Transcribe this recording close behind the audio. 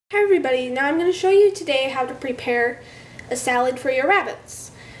Hi everybody, now I'm going to show you today how to prepare a salad for your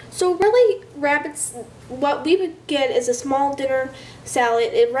rabbits. So really, rabbits, what we would get is a small dinner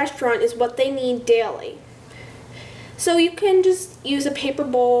salad at a restaurant is what they need daily. So you can just use a paper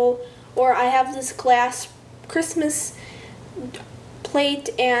bowl, or I have this glass Christmas plate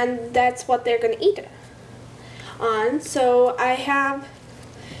and that's what they're going to eat on. So I have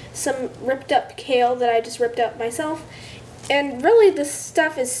some ripped up kale that I just ripped up myself. And really, this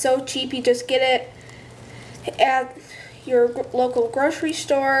stuff is so cheap. You just get it at your local grocery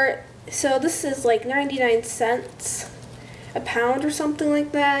store. So this is like 99 cents a pound or something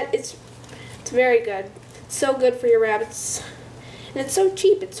like that. It's very good. It's so good for your rabbits. And it's so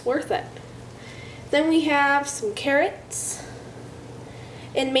cheap, it's worth it. Then we have some carrots.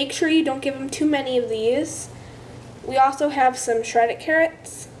 And make sure you don't give them too many of these. We also have some shredded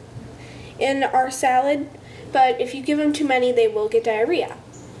carrots in our salad. But if you give them too many, they will get diarrhea.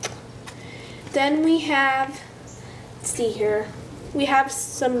 Then we have, let's see here, we have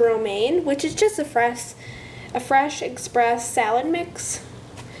some romaine, which is just a fresh express salad mix.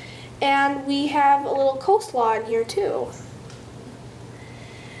 And we have a little coleslaw in here too,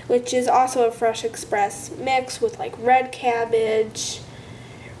 which is also a fresh express mix with like red cabbage,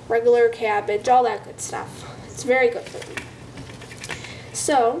 regular cabbage, all that good stuff. It's very good for them.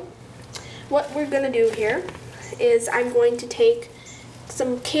 So, what we're going to do here is I'm going to take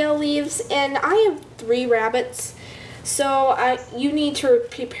some kale leaves, and I have 3 rabbits, so you need to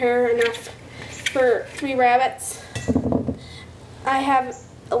prepare enough for 3 rabbits. I have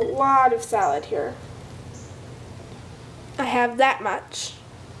a lot of salad here. I have that much.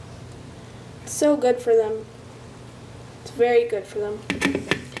 It's so good for them. It's very good for them.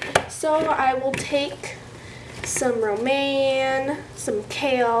 So I will take some romaine, some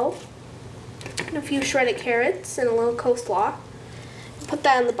kale, and a few shredded carrots and a little coleslaw, and put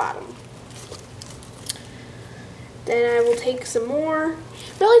that on the bottom. Then I will take some more.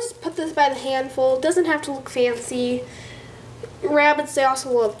 Really just put this by the handful. It doesn't have to look fancy. Rabbits, they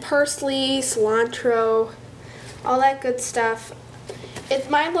also love parsley, cilantro, all that good stuff. At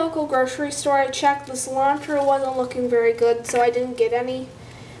my local grocery store, I checked, the cilantro wasn't looking very good, so I didn't get any.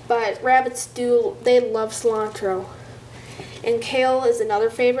 But rabbits they love cilantro. And kale is another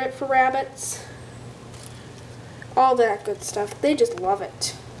favorite for rabbits. All that good stuff. They just love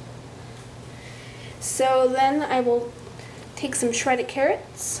it. So then I will take some shredded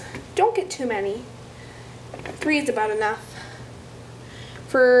carrots. Don't get too many. 3 is about enough.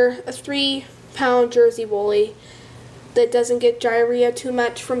 For a 3-pound Jersey Woolly that doesn't get diarrhea too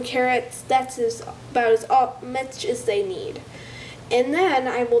much from carrots, that's about as much as they need. And then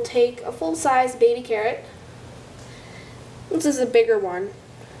I will take a full-size baby carrot. This is a bigger one,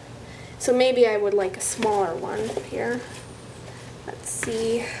 so maybe I would like a smaller one here. Let's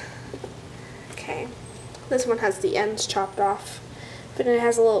see. Okay, this one has the ends chopped off, but it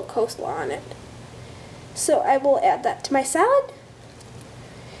has a little coleslaw on it. So I will add that to my salad,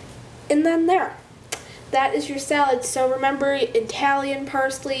 and then there. That is your salad. So remember, Italian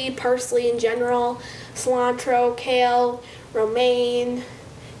parsley, parsley in general, cilantro, kale, romaine,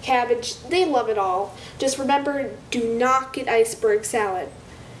 cabbage, they love it all. Just remember, do not get iceberg salad.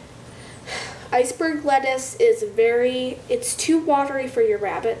 Iceberg lettuce is it's too watery for your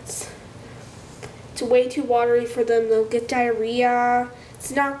rabbits. It's way too watery for them. They'll get diarrhea.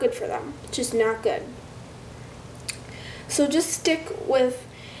 It's not good for them. It's just not good. So just stick with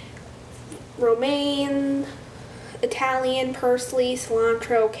romaine, Italian, parsley,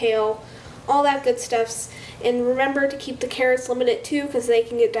 cilantro, kale, all that good stuff. And remember to keep the carrots limited too, because they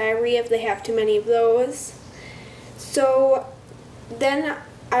can get diarrhea if they have too many of those. So then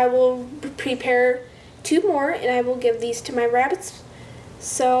I will prepare 2 more, and I will give these to my rabbits.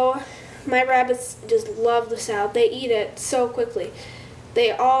 So my rabbits just love the salad. They eat it so quickly.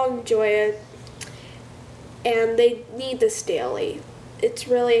 They all enjoy it, and they need this daily. It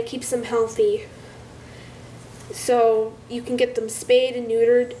keeps them healthy. So you can get them spayed and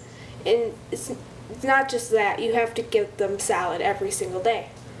neutered, and it's not just that, you have to give them salad every single day.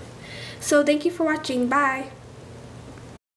 So thank you for watching. Bye.